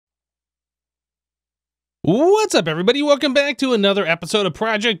What's up, everybody? Welcome back to another episode of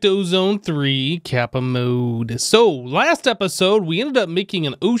Project Ozone 3 Kappa mode. So, last episode, we ended up making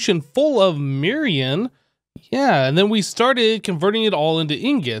an ocean full of Mirian. Yeah, and then we started converting it all into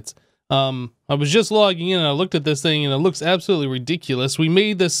ingots. I was just logging in and I looked at this thing and it looks absolutely ridiculous. We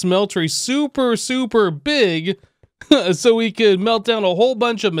made the smeltery super big so we could melt down a whole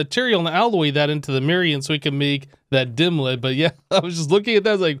bunch of material and alloy that into the Mirian so we could make that dimlet. But yeah, I was just looking at that,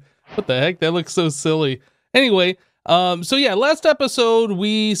 I was like, what the heck? That looks so silly. Anyway, so yeah, last episode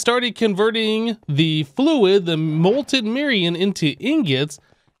we started converting the fluid, the molten Mirian, into ingots,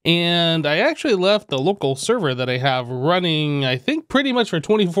 and I actually left the local server that I have running, I think pretty much for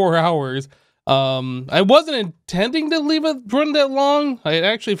 24 hours. I wasn't intending to leave it run that long. I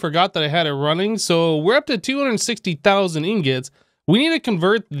actually forgot that I had it running, so we're up to 260,000 ingots. We need to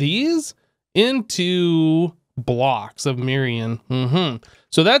convert these into blocks of Mirian.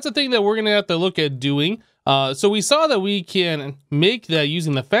 So that's the thing that we're gonna have to look at doing. So we saw that we can make that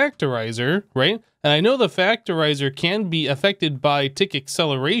using the factorizer, right? And I know the factorizer can be affected by tick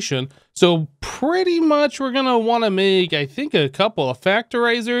acceleration. So pretty much we're gonna wanna make, I think, a couple of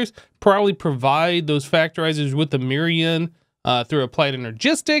factorizers, probably provide those factorizers with the Mirian through applied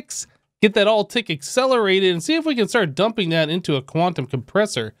energistics, get that all tick accelerated and see if we can start dumping that into a quantum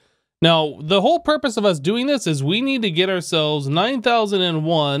compressor. Now, the whole purpose of us doing this is we need to get ourselves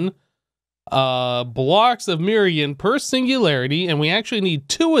 9,001 blocks of Mirian per singularity, and we actually need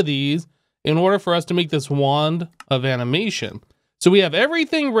 2 of these in order for us to make this wand of animation. So we have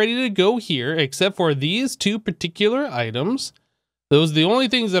everything ready to go here except for these 2 particular items. Those are the only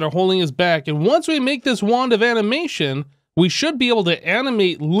things that are holding us back, and once we make this wand of animation, we should be able to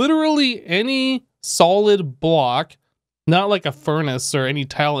animate literally any solid block, not like a furnace or any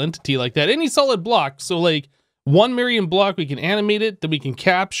tile entity like that, any solid block. So like 1 Mirian block, we can animate it, then we can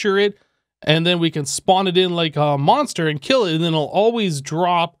capture it, and then we can spawn it in like a monster and kill it, and then it'll always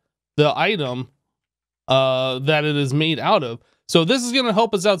drop the item that it is made out of. So this is going to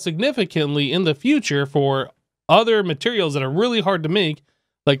help us out significantly in the future for other materials that are really hard to make,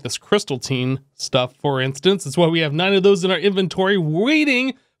 like this crystalline stuff, for instance. That's why we have 9 of those in our inventory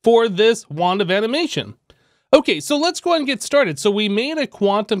waiting for this wand of animation. Okay, so let's go ahead and get started. So we made a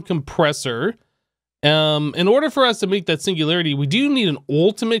quantum compressor. In order for us to make that singularity, we do need an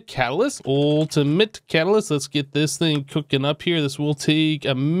ultimate catalyst. Let's get this thing cooking up here. This will take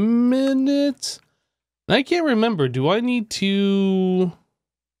a minute. And I can't remember. Do I need to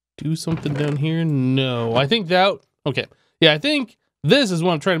do something down here? No, I think that, okay. Yeah, I think this is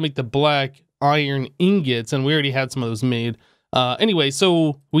what I'm trying to make the black iron ingots, and we already had some of those made. Anyway,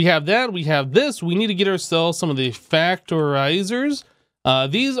 so we have that, we have this. We need to get ourselves some of the factorizers.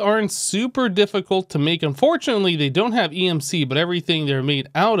 These aren't super difficult to make. Unfortunately, they don't have EMC, but everything they're made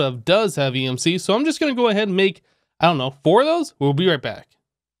out of does have EMC. So I'm just going to go ahead and make, I don't know, 4 of those. We'll be right back.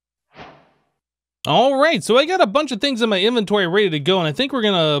 All right, so I got a bunch of things in my inventory ready to go, and I think we're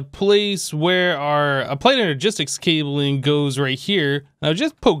going to place where our applied energistics cabling goes right here. Now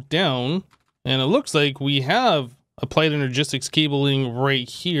just poke down, and it looks like we have applied energistics cabling right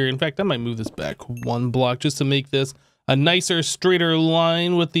here. In fact, I might move this back 1 block just to make this a nicer, straighter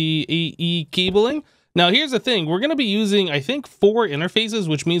line with the AE cabling. Now, here's the thing. We're going to be using, I think, 4 interfaces,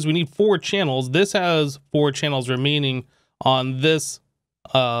 which means we need 4 channels. This has 4 channels remaining on this,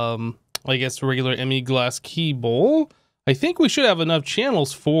 I guess, regular ME glass cable. I think we should have enough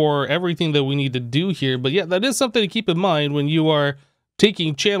channels for everything that we need to do here. But yeah, that is something to keep in mind when you are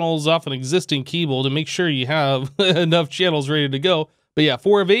taking channels off an existing cable, to make sure you have enough channels ready to go. But yeah,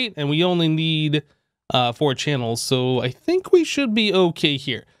 4 of 8, and we only need 4 channels, so I think we should be okay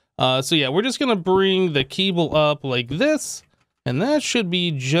here. So yeah, we're just gonna bring the cable up like this, and that should be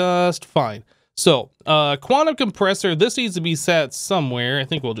just fine. So quantum compressor, this needs to be sat somewhere. I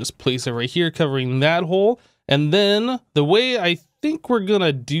think we'll just place it right here, covering that hole. And then the way I think we're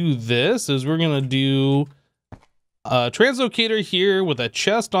gonna do this is we're gonna do a translocator here with a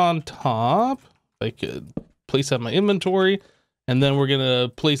chest on top. If I could place that in my inventory. And then we're gonna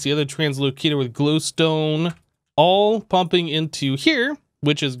place the other translocator with glowstone, all pumping into here,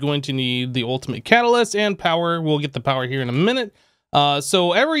 which is going to need the ultimate catalyst and power. We'll get the power here in a minute.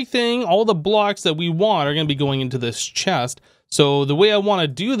 So everything, all the blocks that we want are gonna be going into this chest. So the way I wanna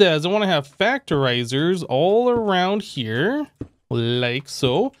do that is I wanna have factorizers all around here, like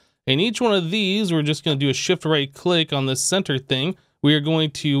so. And each one of these, we're just gonna do a shift right click on this center thing. We are going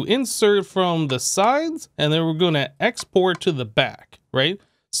to insert from the sides, and then we're going to export to the back, right?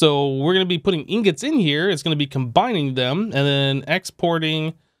 So we're going to be putting ingots in here. It's going to be combining them and then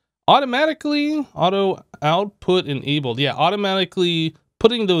exporting automatically, auto output enabled. Yeah, automatically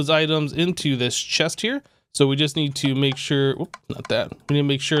putting those items into this chest here. So we just need to make sure, whoop, not that. We need to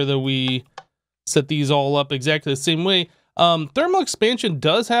make sure that we set these all up exactly the same way. Thermal expansion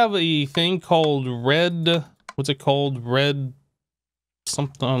does have a thing called red, what's it called? Red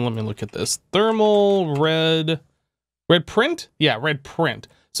something, let me look at this. Thermal red print? Yeah, red print.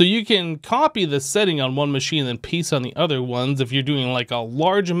 So you can copy the setting on one machine and then paste on the other ones if you're doing like a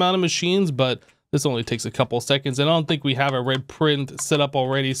large amount of machines, but this only takes a couple seconds. And I don't think we have a red print set up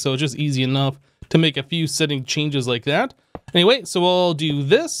already, so it's just easy enough to make a few setting changes like that. Anyway, so we'll do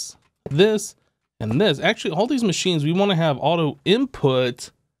this, this, and this. Actually, all these machines, we want to have auto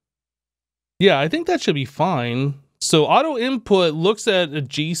input. Yeah, I think that should be fine. So auto input looks at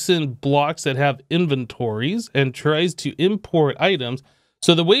adjacent blocks that have inventories and tries to import items.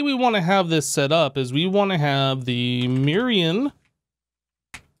 So the way we want to have this set up is we want to have the Mirian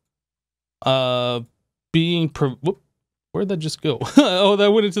being, whoop, where'd that just go? Oh,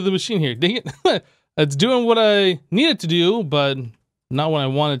 that went into the machine here. Dang it. It's doing what I need it to do, but not when I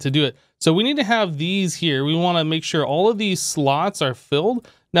wanted to do it. So we need to have these here. We want to make sure all of these slots are filled.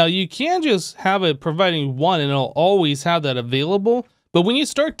 Now you can just have it providing one and it'll always have that available. But when you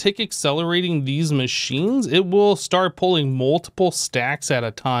start tick accelerating these machines, it will start pulling multiple stacks at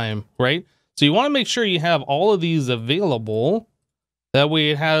a time, right? So you want to make sure you have all of these available. That way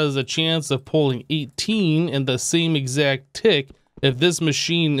it has a chance of pulling 18 in the same exact tick if this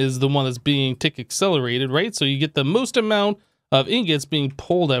machine is the one that's being tick accelerated, right? So you get the most amount of ingots being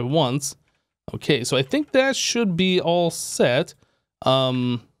pulled at once. Okay, so I think that should be all set.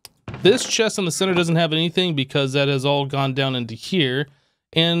 This chest in the center doesn't have anything because that has all gone down into here.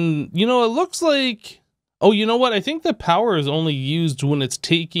 And, you know, it looks like... Oh, you know what? I think the power is only used when it's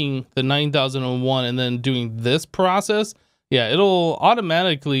taking the 9001 and then doing this process. Yeah, it'll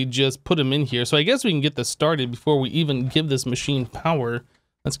automatically just put them in here. So I guess we can get this started before we even give this machine power.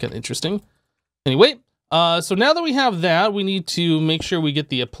 That's kind of interesting. Anyway, so now that we have that, we need to make sure we get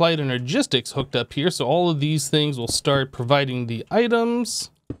the applied energistics hooked up here. So all of these things will start providing the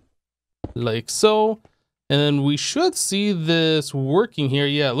items like so. And then we should see this working here.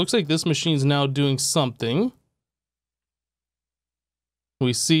 Yeah, it looks like this machine's now doing something.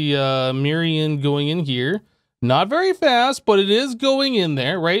 We see Mirian going in here. Not very fast, but it is going in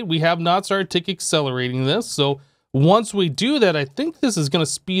there, right? We have not started tick accelerating this. So once we do that, I think this is going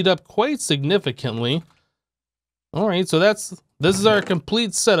to speed up quite significantly. All right, so this is our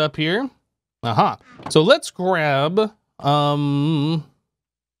complete setup here. Aha. So let's grab, I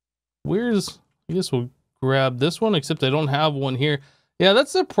guess we'll grab this one, except I don't have one here. Yeah,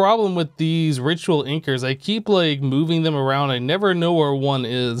 that's the problem with these ritual inkers. I keep like moving them around. I never know where one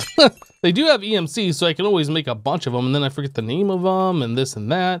is. They do have EMC, so I can always make a bunch of them, and then I forget the name of them and this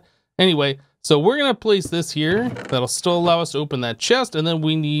and that. Anyway, so we're gonna place this here. That'll still allow us to open that chest, and then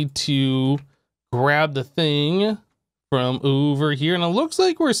we need to grab the thing from over here. And it looks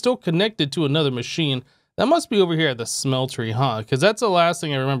like we're still connected to another machine. That must be over here at the smeltery, huh? Because that's the last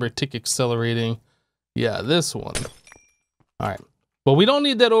thing I remember tick accelerating. Yeah, this one. All right. Well, we don't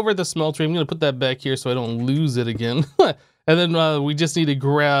need that over at the smeltery. I'm going to put that back here so I don't lose it again. And then we just need to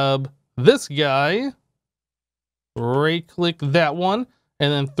grab this guy. Right-click that one.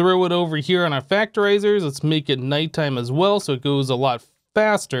 And then throw it over here on our factorizers. Let's make it nighttime as well so it goes a lot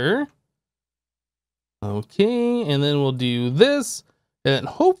faster. Okay, and then we'll do this. And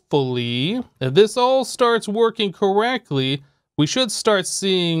hopefully, if this all starts working correctly, we should start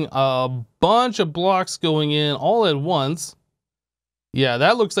seeing a bunch of blocks going in all at once. Yeah,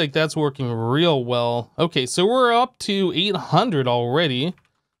 that looks like that's working real well. Okay, so we're up to 800 already.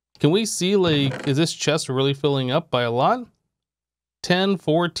 Can we see, like, is this chest really filling up by a lot? 10,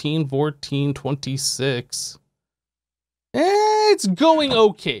 14, 14, 26. It's going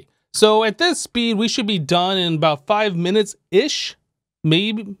okay. So at this speed, we should be done in about 5 minutes-ish.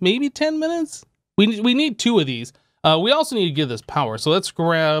 Maybe 10 minutes? We need 2 of these. We also need to give this power. So let's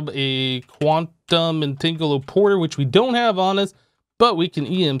grab a quantum entangle-porter, which we don't have on us, but we can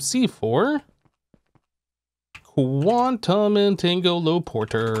EMC for. Quantum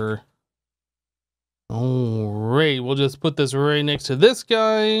entangle-porter. All right, we'll just put this right next to this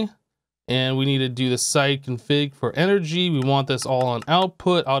guy. And we need to do the side config for energy. We want this all on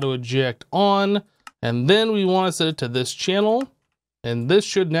output, auto eject on. And then we want to set it to this channel. And this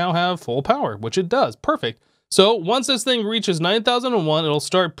should now have full power, which it does. Perfect. So once this thing reaches 9001, it'll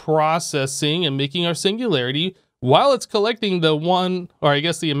start processing and making our singularity while it's collecting the one, or I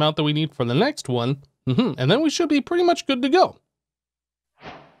guess the amount that we need for the next one. And then we should be pretty much good to go.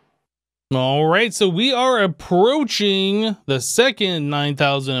 All right, so we are approaching the second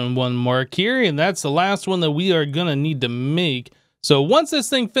 9001 mark here, and that's the last one that we are gonna need to make. So once this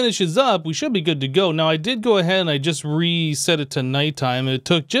thing finishes up, we should be good to go. Now I did go ahead and I just reset it to nighttime. It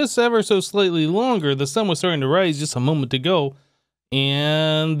took just ever so slightly longer. The sun was starting to rise just a moment ago.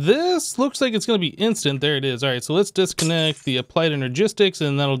 And this looks like it's going to be instant. There it is. All right, so let's disconnect the applied energistics,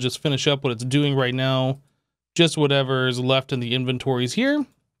 and that'll just finish up what it's doing right now. Just whatever is left in the inventories here.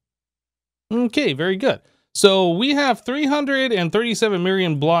 Okay, very good. So we have 337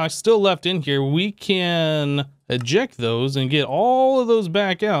 million blocks still left in here. We can eject those and get all of those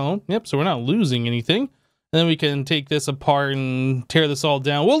back out. Yep, so we're not losing anything. And then we can take this apart and tear this all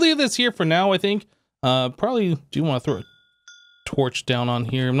down. We'll leave this here for now, I think. Probably do want to throw a torch down on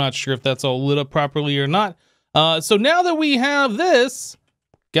here. I'm not sure if that's all lit up properly or not. So now that we have this,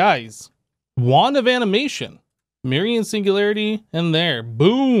 guys, wand of animation, Mirian singularity, and there,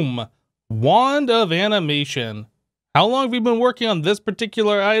 boom, wand of animation. How long have we been working on this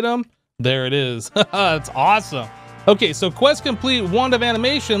particular item? There it is. It's awesome. Okay, so quest complete, wand of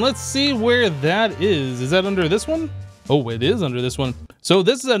animation. Let's see where that is. Is that under this one? Oh, it is under this one. So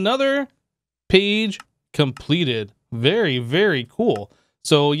this is another page completed. Very, very cool.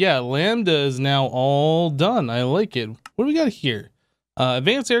 So yeah, Lambda is now all done. I like it. What do we got here?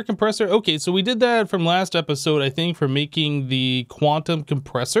 Advanced air compressor. Okay, so we did that from last episode, I think, for making the quantum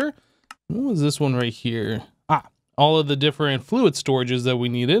compressor. What was this one right here? All of the different fluid storages that we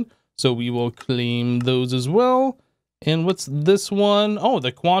needed. So we will claim those as well. And what's this one? Oh,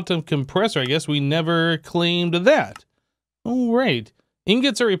 the quantum compressor. I guess we never claimed that. Oh, right.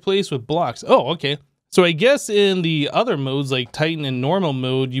 Ingots are replaced with blocks. Oh, okay. So I guess in the other modes, like Titan and normal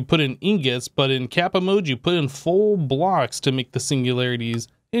mode, you put in ingots, but in Kappa mode, you put in full blocks to make the singularities.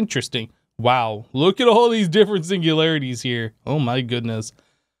 Interesting. Wow, look at all these different singularities here. Oh my goodness.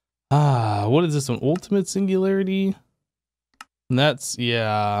 What is this one? Ultimate singularity? And that's,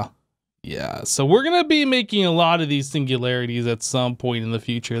 yeah. So we're going to be making a lot of these singularities at some point in the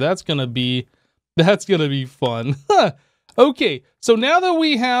future. That's going to be fun. Okay, so now that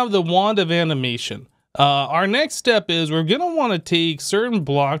we have the wand of animation, our next step is we're going to want to take certain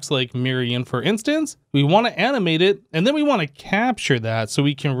blocks like Mirian, for instance. We want to animate it, and then we want to capture that so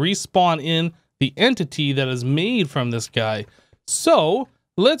we can respawn in the entity that is made from this guy. So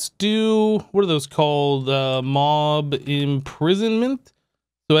let's do, what are those called? Mob imprisonment.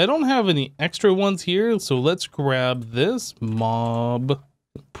 So I don't have any extra ones here, so let's grab this mob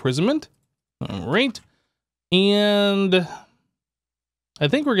imprisonment. All right. And I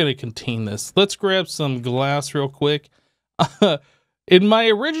think we're going to contain this. Let's grab some glass real quick. In my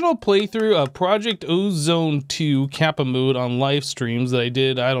original playthrough of Project Ozone 2 Kappa mode on live streams that I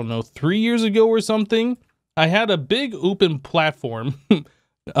did, I don't know, 3 years ago or something, I had a big open platform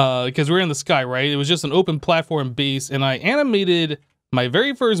because we're in the sky, right? It was just an open platform base, and I animated my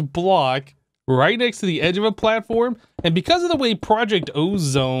very first block right next to the edge of a platform. And because of the way Project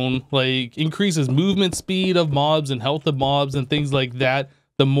Ozone like increases movement speed of mobs and health of mobs and things like that,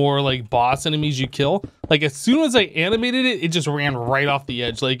 the more like boss enemies you kill, like as soon as I animated it, it just ran right off the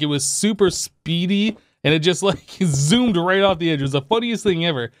edge. Like it was super speedy and it just like zoomed right off the edge. It was the funniest thing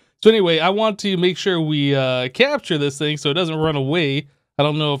ever. So anyway, I want to make sure we capture this thing so it doesn't run away. I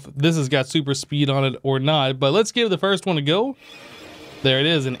don't know if this has got super speed on it or not, but let's give the first one a go. There it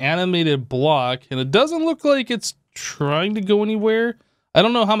is, an animated block, and it doesn't look like it's trying to go anywhere. I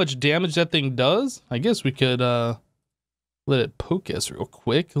don't know how much damage that thing does. I guess we could let it poke us real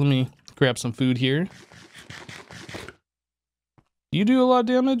quick. Let me grab some food here. Do you do a lot of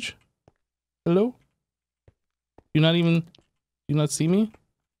damage? Hello? You not see me?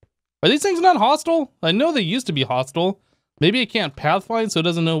 Are these things not hostile? I know they used to be hostile. Maybe it can't pathfind, so it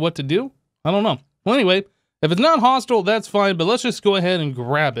doesn't know what to do. I don't know. Well, anyway, if it's not hostile, that's fine, but let's just go ahead and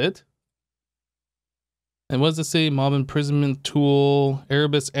grab it. And what does it say? Mob imprisonment tool,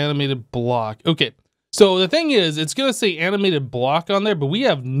 Erebus animated block. Okay, so the thing is, it's going to say animated block on there, but we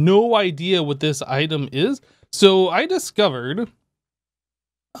have no idea what this item is. So I discovered,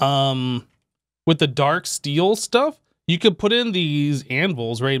 with the dark steel stuff, you could put in these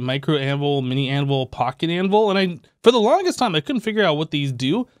anvils, right? Micro anvil, mini anvil, pocket anvil. And for the longest time, I couldn't figure out what these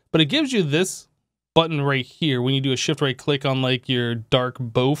do, but it gives you this button right here when you do a shift right click on like your dark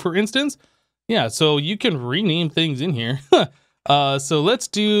bow, for instance. Yeah, so you can rename things in here. So let's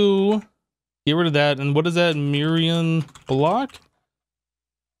get rid of that. And what is that? Mirian block?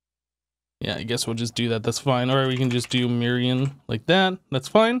 Yeah, I guess we'll just do that. That's fine. Or we can just do Mirian like that. That's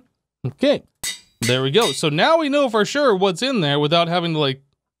fine. Okay, there we go. So now we know for sure what's in there without having to like,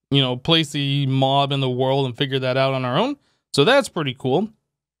 you know, place the mob in the world and figure that out on our own. So that's pretty cool.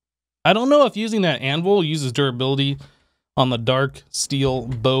 I don't know if using that anvil uses durability on the dark steel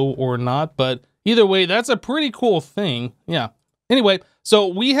bow or not, but either way, that's a pretty cool thing. Yeah. Anyway, so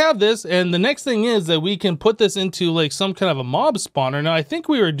we have this, and the next thing is that we can put this into like some kind of a mob spawner. Now, I think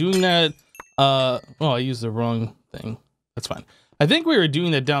we were doing that, oh, I used the wrong thing. That's fine. I think we were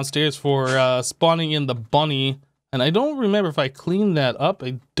doing that downstairs for spawning in the bunny, and I don't remember if I cleaned that up.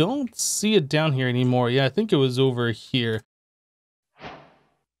 I don't see it down here anymore. Yeah, I think it was over here.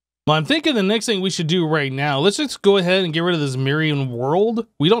 Well, I'm thinking the next thing we should do right now, let's just go ahead and get rid of this Miriam world.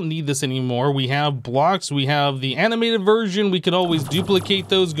 We don't need this anymore. We have blocks. We have the animated version. We could always duplicate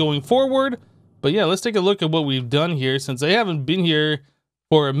those going forward. But yeah, let's take a look at what we've done here, since I haven't been here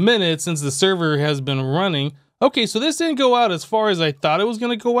for a minute since the server has been running. Okay, so this didn't go out as far as I thought it was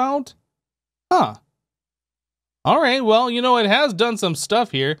going to go out. Huh. All right, well, you know, it has done some stuff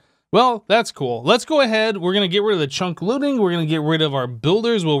here. Well, that's cool. Let's go ahead. We're going to get rid of the chunk looting. We're going to get rid of our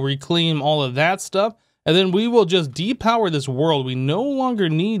builders. We'll reclaim all of that stuff. And then we will just depower this world. We no longer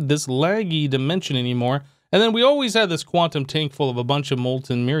need this laggy dimension anymore. And then we always have this quantum tank full of a bunch of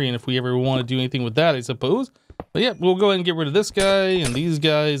molten Miriam if we ever want to do anything with that, I suppose. But yeah, we'll go ahead and get rid of this guy and these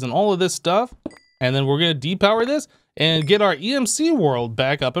guys and all of this stuff. And then we're going to depower this and get our EMC world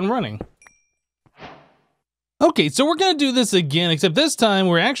back up and running. Okay, so we're going to do this again, except this time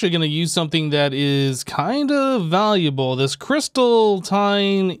we're actually going to use something that is kind of valuable, this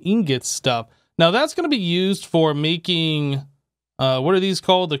crystalline ingot stuff. Now that's going to be used for making, what are these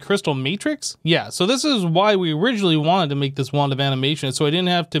called? The crystal matrix? Yeah, so this is why we originally wanted to make this wand of animation, so I didn't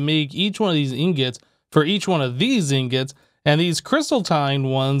have to make each one of these ingots for each one of these ingots. And these crystalline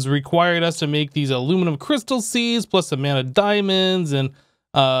ones required us to make these aluminum crystal seeds, plus a man of diamonds, and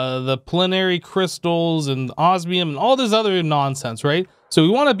the plenary crystals and osmium and all this other nonsense, right? So we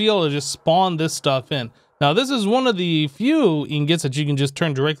want to be able to just spawn this stuff in. Now this is one of the few ingots that you can just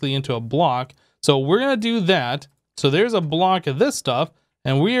turn directly into a block. So we're going to do that. So there's a block of this stuff,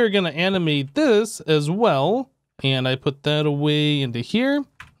 and we are going to animate this as well. And I put that away into here.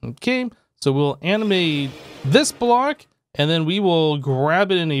 Okay, so we'll animate this block, and then we will grab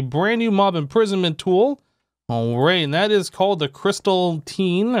it in a brand new mob imprisonment tool. All right, and that is called the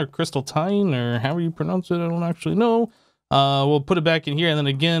crystalline or crystalline, or however you pronounce it. I don't actually know. We'll put it back in here, and then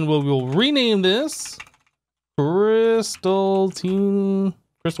again, we'll rename this crystalline.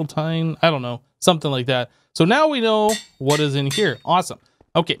 I don't know, something like that. So now we know what is in here. Awesome.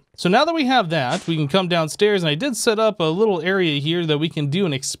 Okay, so now that we have that, we can come downstairs, and I did set up a little area here that we can do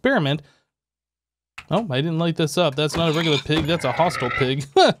an experiment. Oh, I didn't light this up. That's not a regular pig. That's a hostile pig.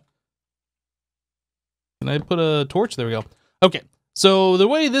 Can I put a torch? There we go. Okay, so the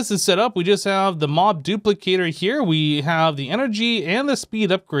way this is set up, we just have the mob duplicator here. We have the energy and the speed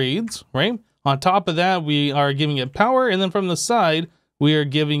upgrades, right? On top of that, we are giving it power, and then from the side, we are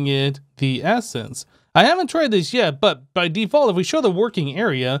giving it the essence. I haven't tried this yet, but by default, if we show the working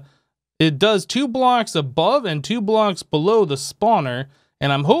area, it does 2 blocks above and 2 blocks below the spawner.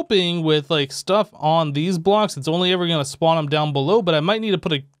 And I'm hoping with like stuff on these blocks, it's only ever going to spawn them down below, but I might need to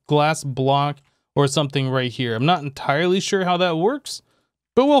put a glass block or something right here. I'm not entirely sure how that works,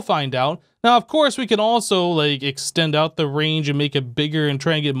 but we'll find out. Now, of course, we can also like extend out the range and make it bigger and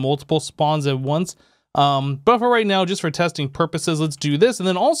try and get multiple spawns at once. But for right now, just for testing purposes, let's do this. And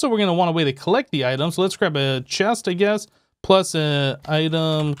then also we're going to want a way to collect the items. So let's grab a chest, I guess, plus an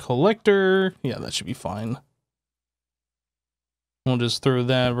item collector. Yeah, that should be fine. We'll just throw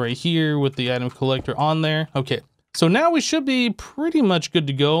that right here with the item collector on there. Okay. So now we should be pretty much good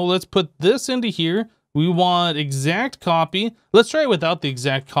to go. Let's put this into here. We want exact copy. Let's try it without the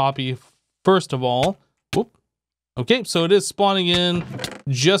exact copy first of all. Whoop. Okay, so it is spawning in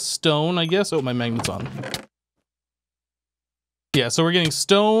just stone, I guess. Oh, my magnet's on. Yeah, so we're getting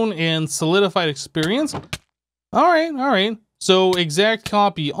stone and solidified experience. All right. So exact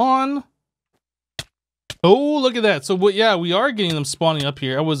copy on. Oh, look at that. So yeah, we are getting them spawning up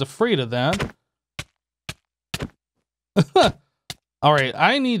here. I was afraid of that. All right,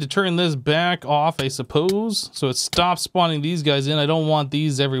 I need to turn this back off, I suppose, so it stops spawning these guys in. I don't want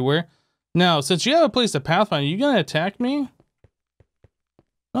these everywhere. Now, since you have a place to pathfind, are you gonna attack me?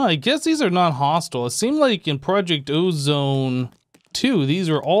 Oh, I guess these are not hostile. It seemed like in Project Ozone 2, these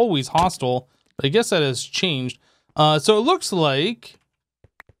were always hostile, but I guess that has changed. So it looks like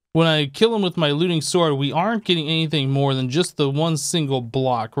when I kill them with my looting sword, we aren't getting anything more than just the one single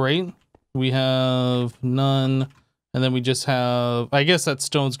block, right? We have none. And then we just have, I guess that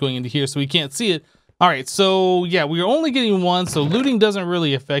stone's going into here, so we can't see it. All right, so yeah, we're only getting one, so looting doesn't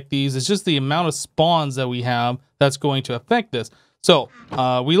really affect these. It's just the amount of spawns that we have that's going to affect this. So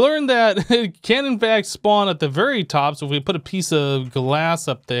we learned that it can in fact spawn at the very top. So if we put a piece of glass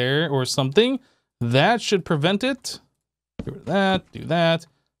up there or something, that should prevent it. Get rid of that, do that.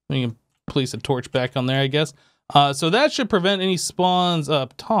 We can place a torch back on there, I guess. So that should prevent any spawns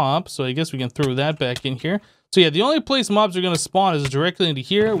up top. So I guess we can throw that back in here. So yeah, the only place mobs are going to spawn is directly into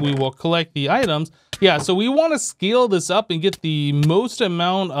here. We will collect the items. Yeah, so we want to scale this up and get the most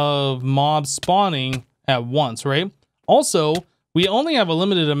amount of mobs spawning at once, right? Also, we only have a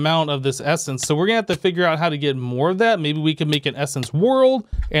limited amount of this essence, so we're going to have to figure out how to get more of that. Maybe we can make an essence world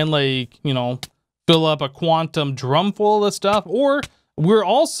and, like, you know, fill up a quantum drum full of the stuff. Or we're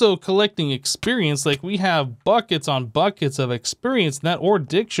also collecting experience. Like, we have buckets on buckets of experience in that, or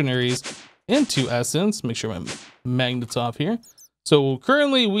dictionaries into essence. Make sure my magnet's off here. So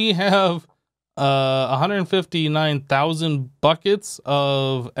currently we have 159,000 buckets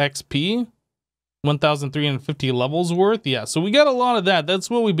of XP, 1,350 levels worth. Yeah, so we got a lot of that. That's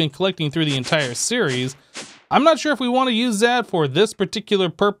what we've been collecting through the entire series. I'm not sure if we want to use that for this particular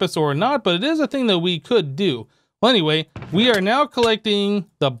purpose or not, but it is a thing that we could do. Well, anyway, we are now collecting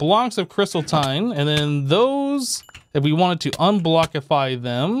the blocks of crystalline, and then those, if we wanted to unblockify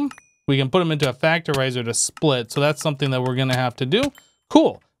them, we can put them into a factorizer to split. So that's something that we're going to have to do.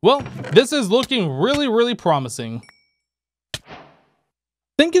 Cool. Well, this is looking really, really promising.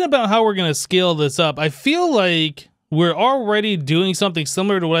 Thinking about how we're going to scale this up, I feel like we're already doing something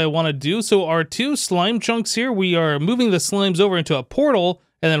similar to what I want to do. So our two slime chunks here, we are moving the slimes over into a portal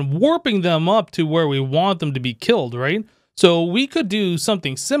and then warping them up to where we want them to be killed, right? So we could do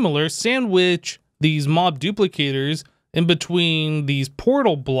something similar, sandwich these mob duplicators in between these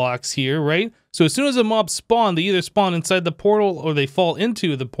portal blocks here, right? So as soon as a mob spawn, they either spawn inside the portal or they fall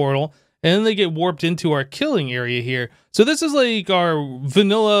into the portal, and then they get warped into our killing area here. So this is like our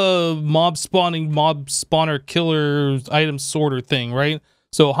vanilla mob spawning, mob spawner killer item sorter thing, right?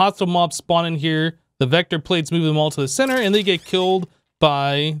 So hostile mobs spawn in here, the vector plates move them all to the center, and they get killed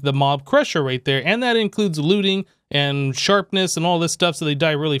by the mob crusher right there. And that includes looting and sharpness and all this stuff, so they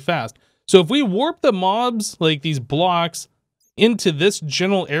die really fast. So if we warp the mobs, like these blocks, into this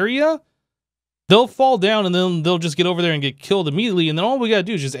general area, they'll fall down and then they'll just get over there and get killed immediately. And then all we gotta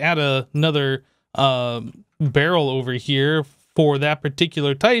do is just add another barrel over here for that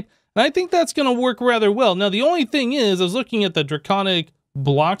particular type. And I think that's gonna work rather well. Now, the only thing is, I was looking at the draconic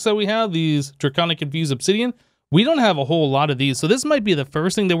blocks that we have, these draconic infused obsidian. We don't have a whole lot of these. So this might be the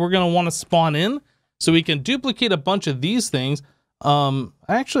first thing that we're gonna wanna spawn in, so we can duplicate a bunch of these things.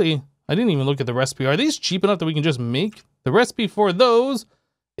 Actually, I didn't even look at the recipe. Are these cheap enough that we can just make? The recipe for those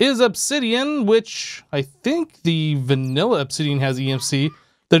is obsidian, which I think the vanilla obsidian has EMC.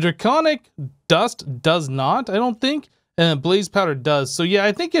 The draconic dust does not, I don't think, and blaze powder does. So yeah,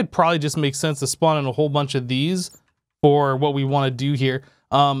 I think it probably just makes sense to spawn in a whole bunch of these for what we want to do here.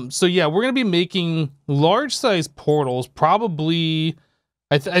 So yeah, we're going to be making large size portals, probably,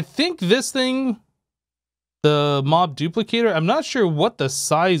 I think this thing, the mob duplicator, I'm not sure what the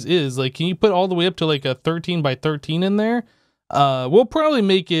size is. Like, can you put all the way up to like a 13 by 13 in there? We'll probably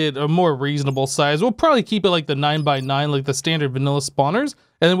make it a more reasonable size. We'll probably keep it like the 9 by 9, like the standard vanilla spawners.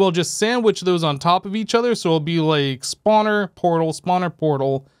 And then we'll just sandwich those on top of each other. So it'll be like spawner,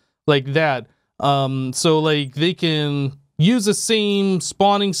 portal, like that. So like they can use the same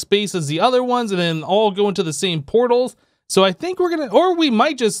spawning space as the other ones and then all go into the same portals. So I think we're gonna, or we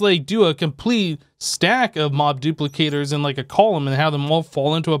might just like do a complete stack of mob duplicators in like a column and have them all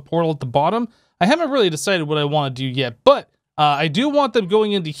fall into a portal at the bottom. I haven't really decided what I want to do yet, but I do want them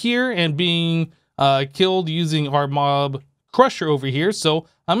going into here and being killed using our mob crusher over here. So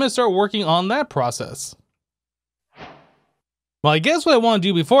I'm gonna start working on that process. Well, I guess what I want to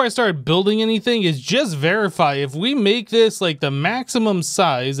do before I start building anything is just verify if we make this like the maximum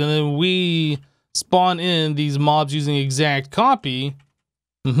size and then we spawn in these mobs using exact copy,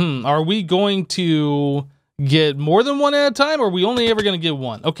 are we going to get more than one at a time, or are we only ever going to get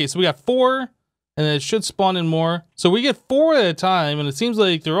one? Okay, so we got 4, and it should spawn in more. So we get 4 at a time, and it seems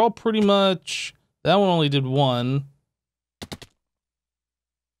like they're all pretty much, that one only did 1.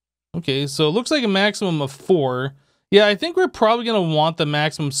 Okay, so it looks like a maximum of 4. Yeah, I think we're probably going to want the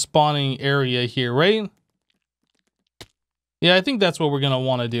maximum spawning area here, right? Yeah, I think that's what we're going to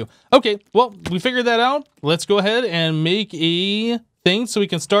want to do. Okay, well, we figured that out. Let's go ahead and make a thing so we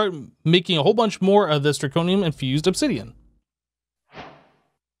can start making a whole bunch more of this draconium infused obsidian.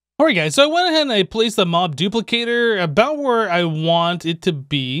 Alright guys, so I went ahead and I placed the mob duplicator about where I want it to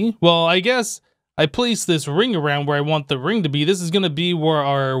be. Well, I guess I placed this ring around where I want the ring to be. This is going to be where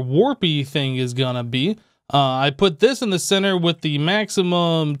our warpy thing is going to be. I put this in the center with the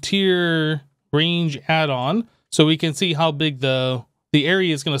maximum tier range add-on, so we can see how big the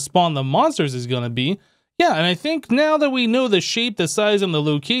area is going to spawn the monsters is going to be. Yeah, and I think now that we know the shape, the size, and the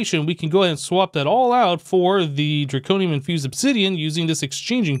location, we can go ahead and swap that all out for the draconium infused obsidian using this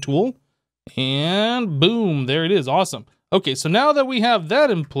exchanging tool. And boom, there it is. Awesome. Okay, so now that we have that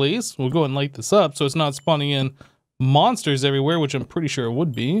in place, we'll go ahead and light this up so it's not spawning in monsters everywhere, which I'm pretty sure it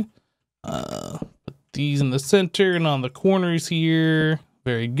would be. Put these in the center and on the corners here.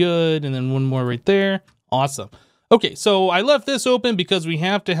 Very good. And then one more right there. Awesome. Okay, so I left this open because we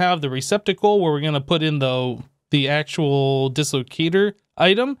have to have the receptacle where we're going to put in the actual dislocator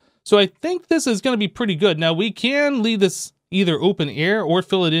item. So I think this is going to be pretty good. Now we can leave this either open air or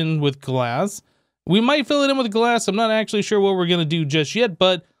fill it in with glass. We might fill it in with glass. I'm not actually sure what we're going to do just yet,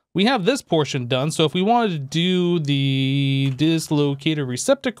 but we have this portion done. So if we wanted to do the dislocator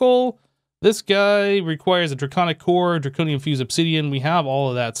receptacle, this guy requires a draconic core, draconium fused obsidian. We have all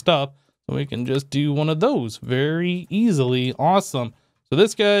of that stuff. So we can just do one of those very easily. Awesome. So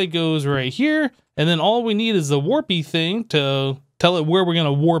this guy goes right here. And then all we need is the warpy thing to tell it where we're going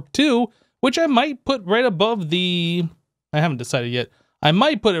to warp to, which I might put right above the... I haven't decided yet. I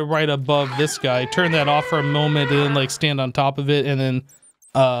might put it right above this guy, turn that off for a moment, and then like stand on top of it and then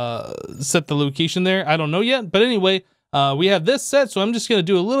set the location there. I don't know yet. But anyway, we have this set. So I'm just going to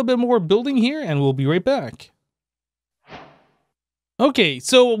do a little bit more building here and we'll be right back. Okay,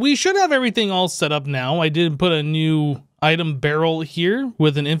 so we should have everything all set up now. I did put a new item barrel here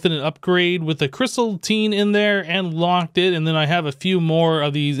with an infinite upgrade with a crystalline in there and locked it. And then I have a few more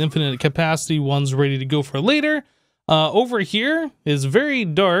of these infinite capacity ones ready to go for later. Over here is very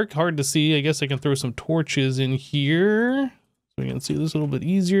dark, hard to see. I guess I can throw some torches in here so we can see this a little bit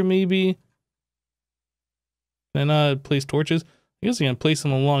easier maybe. Can I not place torches? I guess I can place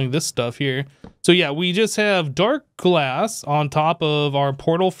them along this stuff here. So yeah, we just have dark glass on top of our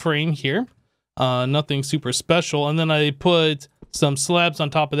portal frame here. Nothing super special. And then I put some slabs on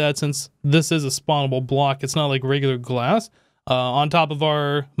top of that since this is a spawnable block. It's not like regular glass. On top of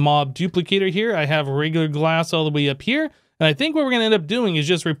our mob duplicator here, I have regular glass all the way up here. And I think what we're going to end up doing is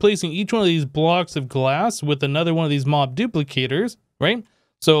just replacing each one of these blocks of glass with another one of these mob duplicators, right?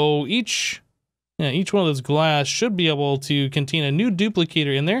 So each one of those glass should be able to contain a new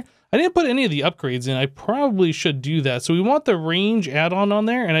duplicator in there. I didn't put any of the upgrades in. I probably should do that. So we want the range add-on on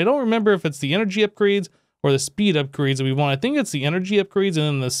there. And I don't remember if it's the energy upgrades or the speed upgrades that we want. I think it's the energy upgrades and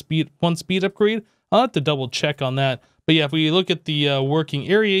then the speed upgrade. I'll have to double check on that. But yeah, if we look at the working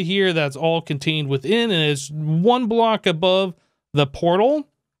area here, that's all contained within, and it's one block above the portal.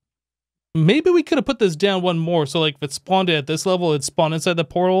 Maybe we could have put this down one more. So like if it spawned at this level, it'd spawn inside the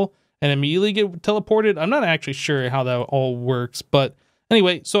portal and immediately get teleported. I'm not actually sure how that all works. But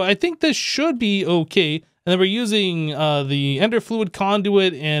anyway, so I think this should be okay. And then we're using the ender fluid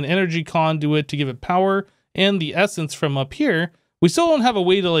conduit and energy conduit to give it power and the essence from up here. We still don't have a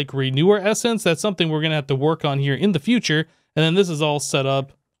way to like renew our essence. That's something we're going to have to work on here in the future. And then this is all set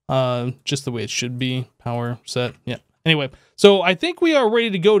up just the way it should be. Power set. Yeah. Anyway, so I think we are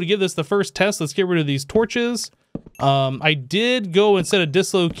ready to go to give this the first test. Let's get rid of these torches. I did go and set a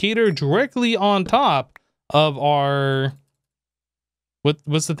dislocator directly on top of our...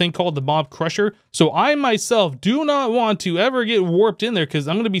 What's the thing called? The mob crusher. So I myself do not want to ever get warped in there because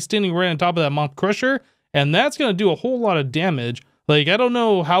I'm going to be standing right on top of that mob crusher. And that's going to do a whole lot of damage. Like, I don't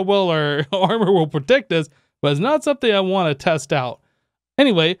know how well our armor will protect us, but it's not something I want to test out.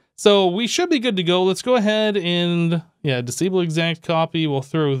 Anyway, so we should be good to go. Let's go ahead and, yeah, disable exact copy. We'll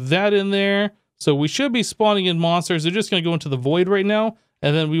throw that in there. So we should be spawning in monsters. They're just going to go into the void right now.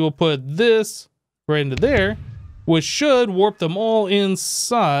 And then we will put this right into there, which should warp them all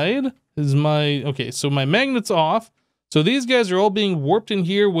inside. Okay, so my magnet's off. So these guys are all being warped in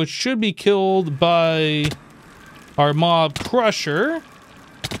here, which should be killed by our mob crusher.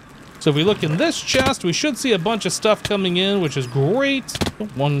 So if we look in this chest, we should see a bunch of stuff coming in, which is great.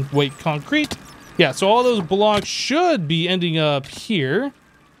 One weight concrete. Yeah, so all those blocks should be ending up here.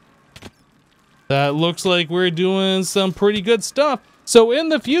 That looks like we're doing some pretty good stuff. So in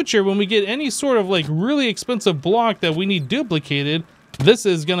the future, when we get any sort of like really expensive block that we need duplicated, this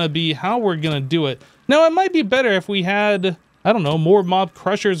is going to be how we're going to do it. Now, it might be better if we had, I don't know, more mob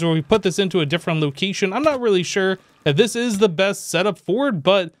crushers or we put this into a different location. I'm not really sure if this is the best setup for it,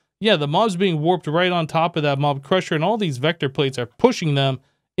 but yeah, the mob's being warped right on top of that mob crusher and all these vector plates are pushing them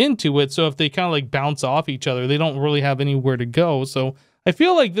into it. So if they kind of like bounce off each other, they don't really have anywhere to go. So I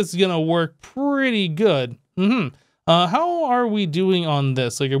feel like this is going to work pretty good. How are we doing on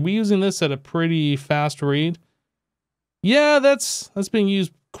this? Like, are we using this at a pretty fast rate? Yeah, that's being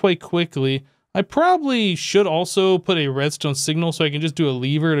used quite quickly. I probably should also put a redstone signal so I can just do a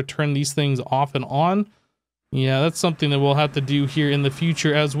lever to turn these things off and on. Yeah, that's something that we'll have to do here in the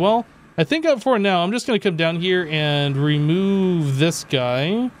future as well. I think for now, I'm just going to come down here and remove this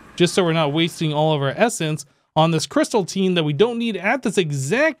guy, just so we're not wasting all of our essence. on this crystal team that we don't need at this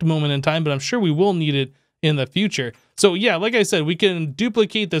exact moment in time, but I'm sure we will need it in the future. So yeah, like I said, we can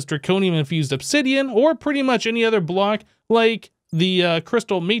duplicate this draconium infused obsidian or pretty much any other block like the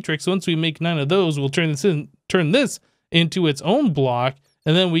crystal matrix. Once we make 9 of those, we'll turn this into its own block,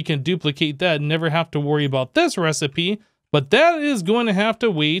 and then we can duplicate that and never have to worry about this recipe. But that is going to have to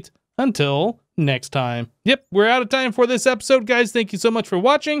wait until next time. Yep, we're out of time for this episode, guys. Thank you so much for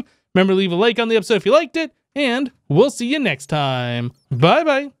watching. Remember to leave a like on the episode if you liked it, and we'll see you next time.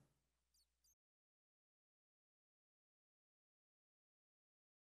 Bye-bye.